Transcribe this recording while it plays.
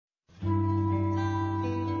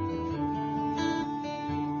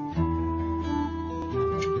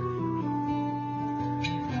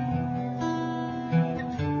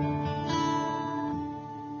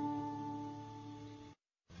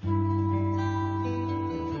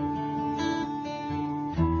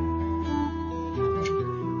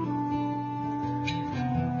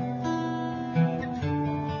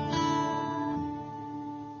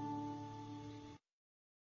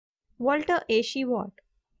Walter A. Shewhart.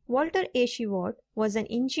 Walter A. Shewhart was an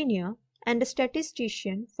engineer and a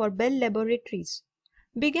statistician for Bell Laboratories.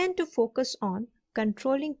 Began to focus on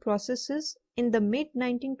controlling processes in the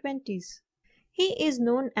mid-1920s. He is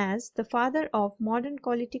known as the father of modern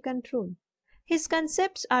quality control. His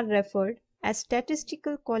concepts are referred as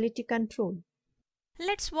statistical quality control.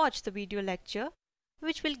 Let's watch the video lecture,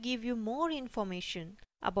 which will give you more information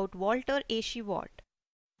about Walter A. Shewhart.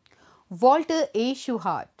 Walter A.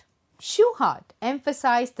 Shewhart. Shewhart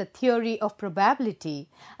emphasized the theory of probability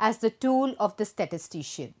as the tool of the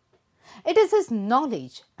statistician. It is his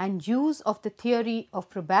knowledge and use of the theory of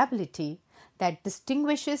probability that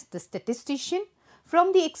distinguishes the statistician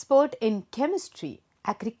from the expert in chemistry,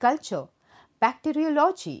 agriculture,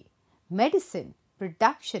 bacteriology, medicine,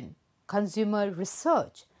 production, consumer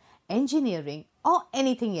research, engineering, or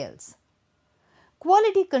anything else.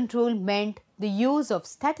 Quality control meant the use of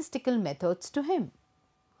statistical methods to him,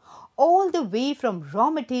 all the way from raw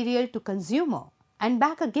material to consumer and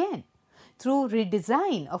back again, through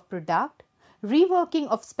redesign of product, reworking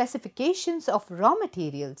of specifications of raw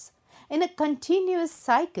materials in a continuous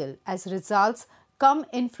cycle as results come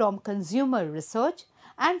in from consumer research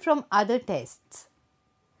and from other tests.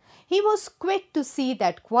 He was quick to see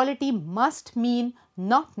that quality must mean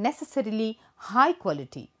not necessarily high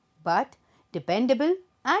quality, but dependable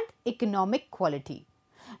and economic quality,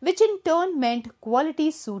 which in turn meant quality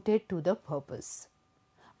suited to the purpose.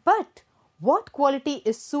 But what quality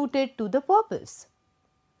is suited to the purpose?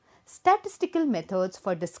 Statistical methods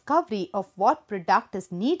for discovery of what product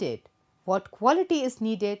is needed, what quality is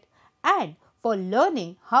needed, and for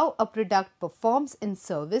learning how a product performs in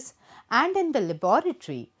service and in the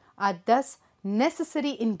laboratory are thus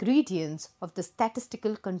necessary ingredients of the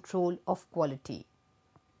statistical control of quality.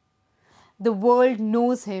 The world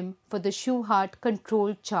knows him for the Shewhart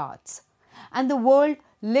control charts, and the world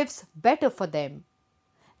lives better for them.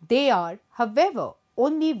 They are, however,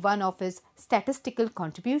 only one of his statistical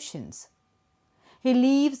contributions. He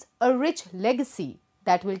leaves a rich legacy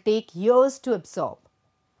that will take years to absorb.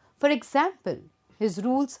 For example, his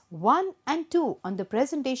rules 1 and 2 on the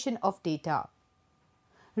presentation of data.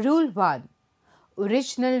 Rule 1.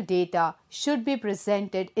 Original data should be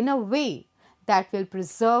presented in a way that will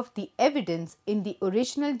preserve the evidence in the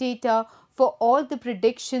original data for all the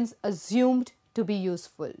predictions assumed to be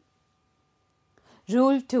useful.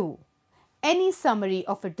 Rule 2. Any summary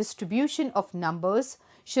of a distribution of numbers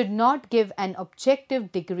should not give an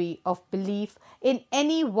objective degree of belief in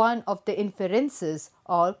any one of the inferences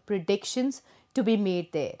or predictions to be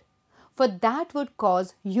made there, for that would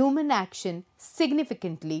cause human action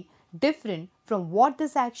significantly different from what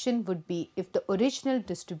this action would be if the original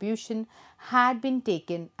distribution had been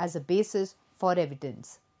taken as a basis for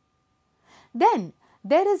evidence. Then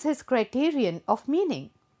there is his criterion of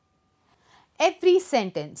meaning. Every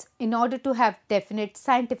sentence, in order to have definite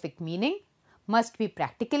scientific meaning, must be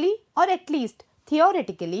practically or at least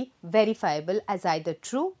theoretically verifiable as either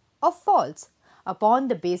true or false upon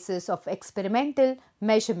the basis of experimental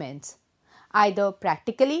measurements, either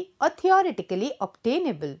practically or theoretically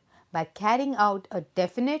obtainable by carrying out a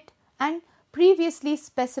definite and previously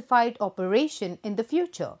specified operation in the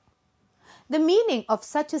future. The meaning of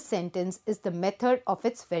such a sentence is the method of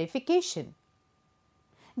its verification.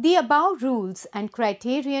 The above rules and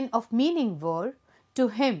criterion of meaning were, to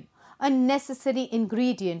him, a necessary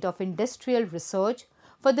ingredient of industrial research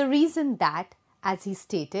for the reason that, as he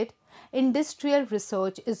stated, industrial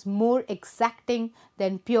research is more exacting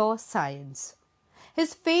than pure science.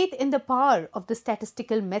 His faith in the power of the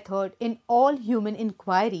statistical method in all human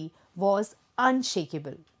inquiry was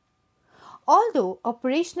unshakable. Although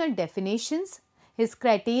operational definitions, his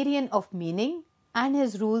criterion of meaning, and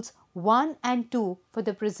his rules 1 and 2 for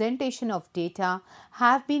the presentation of data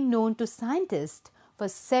have been known to scientists for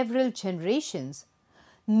several generations,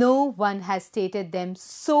 no one has stated them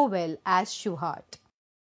so well as Shewhart.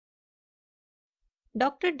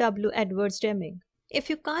 Dr. W. Edwards Deming. If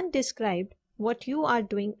you can't describe what you are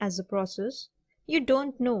doing as a process, you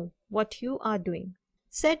don't know what you are doing.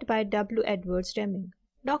 Said by W. Edwards Deming.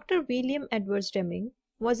 Dr. William Edwards Deming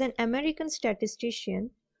was an American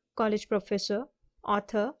statistician, college professor,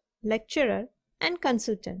 author, lecturer, and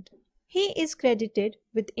consultant. He is credited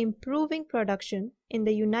with improving production in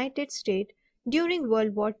the United States during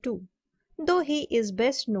World War II, though he is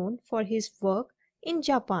best known for his work in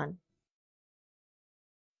Japan.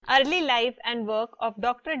 Early life and work of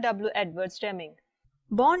Dr. W. Edwards Deming.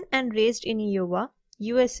 Born and raised in Iowa,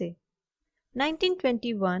 USA.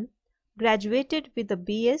 1921, graduated with a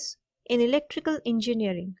BS in Electrical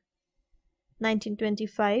Engineering.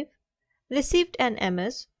 1925, received an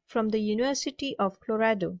MS from the University of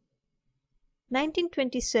Colorado.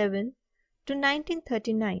 1927 to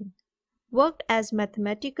 1939, worked as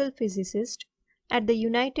mathematical physicist at the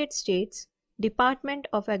United States Department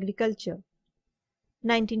of Agriculture.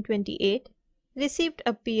 1928, received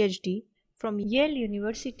a PhD from Yale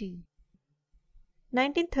University.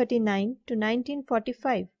 1939 to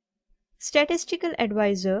 1945, statistical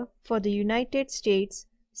advisor for the United States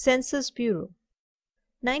Census Bureau.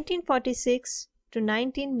 1946 to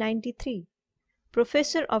 1993,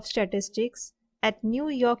 professor of statistics at New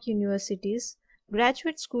York University's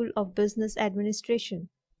Graduate School of Business Administration.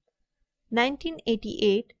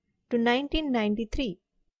 1988 to 1993,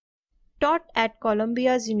 taught at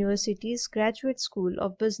Columbia University's Graduate School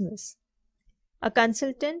of Business. A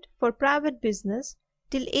consultant for private business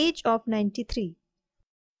till age of 93.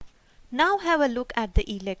 Now have a look at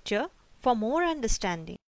the e-lecture for more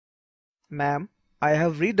understanding. Ma'am, I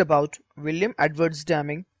have read about William Edwards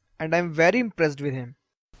Deming and I am very impressed with him.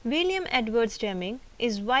 William Edwards Deming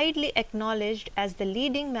is widely acknowledged as the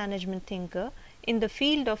leading management thinker in the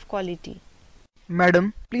field of quality.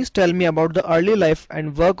 Madam, please tell me about the early life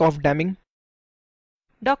and work of Deming.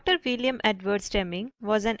 Dr. William Edwards Deming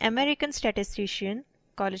was an American statistician,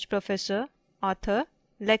 college professor, author,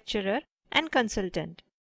 lecturer, and consultant.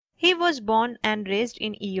 He was born and raised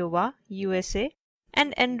in Iowa, USA,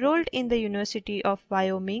 and enrolled in the University of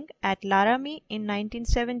Wyoming at Laramie in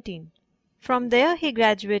 1917. From there he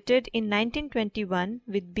graduated in 1921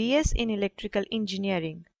 with BS in Electrical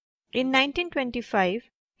Engineering. In 1925,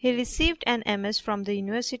 he received an MS from the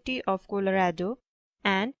University of Colorado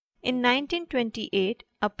and in 1928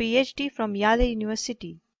 a PhD from Yale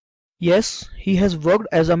University. Yes, he has worked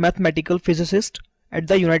as a mathematical physicist at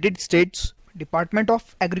the United States Department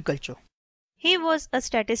of Agriculture. He was a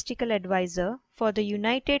statistical advisor for the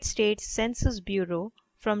United States Census Bureau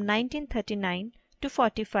from 1939 to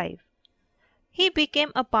 45. He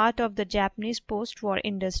became a part of the Japanese post-war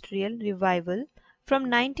industrial revival from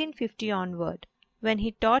 1950 onward, when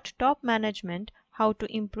he taught top management how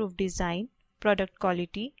to improve design, product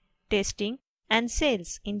quality, testing, and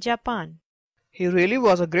sales in Japan. He really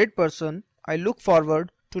was a great person. I look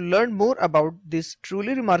forward to learn more about this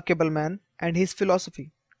truly remarkable man and his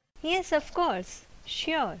philosophy. Yes, of course.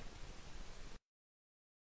 Sure.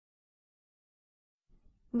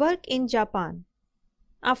 Work in Japan.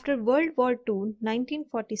 After World War II,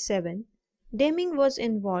 1947, Deming was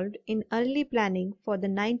involved in early planning for the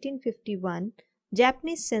 1951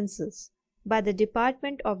 Japanese census by the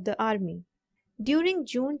Department of the Army. During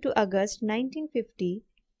June to August 1950,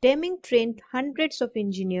 Deming trained hundreds of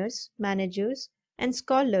engineers, managers, and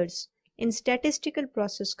scholars in statistical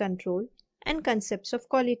process control and concepts of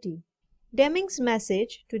quality. Deming's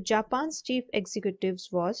message to Japan's chief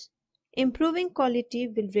executives was, improving quality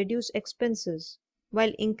will reduce expenses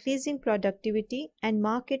while increasing productivity and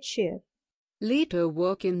market share. Later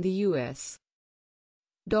work in the US.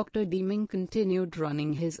 Dr. Deming continued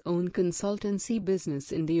running his own consultancy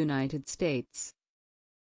business in the United States.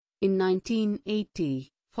 In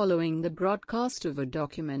 1980, following the broadcast of a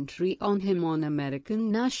documentary on him on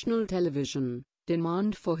American national television,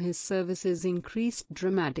 demand for his services increased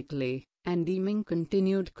dramatically, and Deming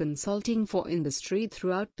continued consulting for industry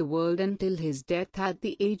throughout the world until his death at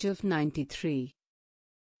the age of 93.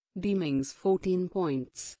 Deming's 14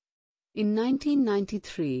 points. In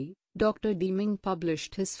 1993, Dr. Deming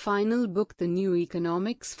published his final book, The New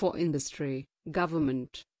Economics for Industry,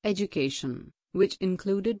 Government, Education, which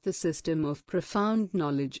included the system of profound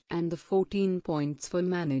knowledge and the 14 points for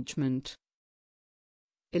management.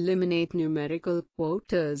 Eliminate numerical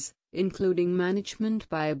quotas, including management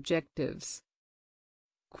by objectives.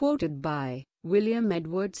 Quoted by William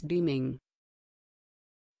Edwards Deming.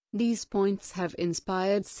 These points have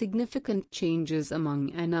inspired significant changes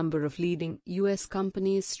among a number of leading U.S.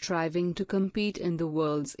 companies striving to compete in the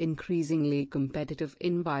world's increasingly competitive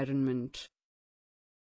environment.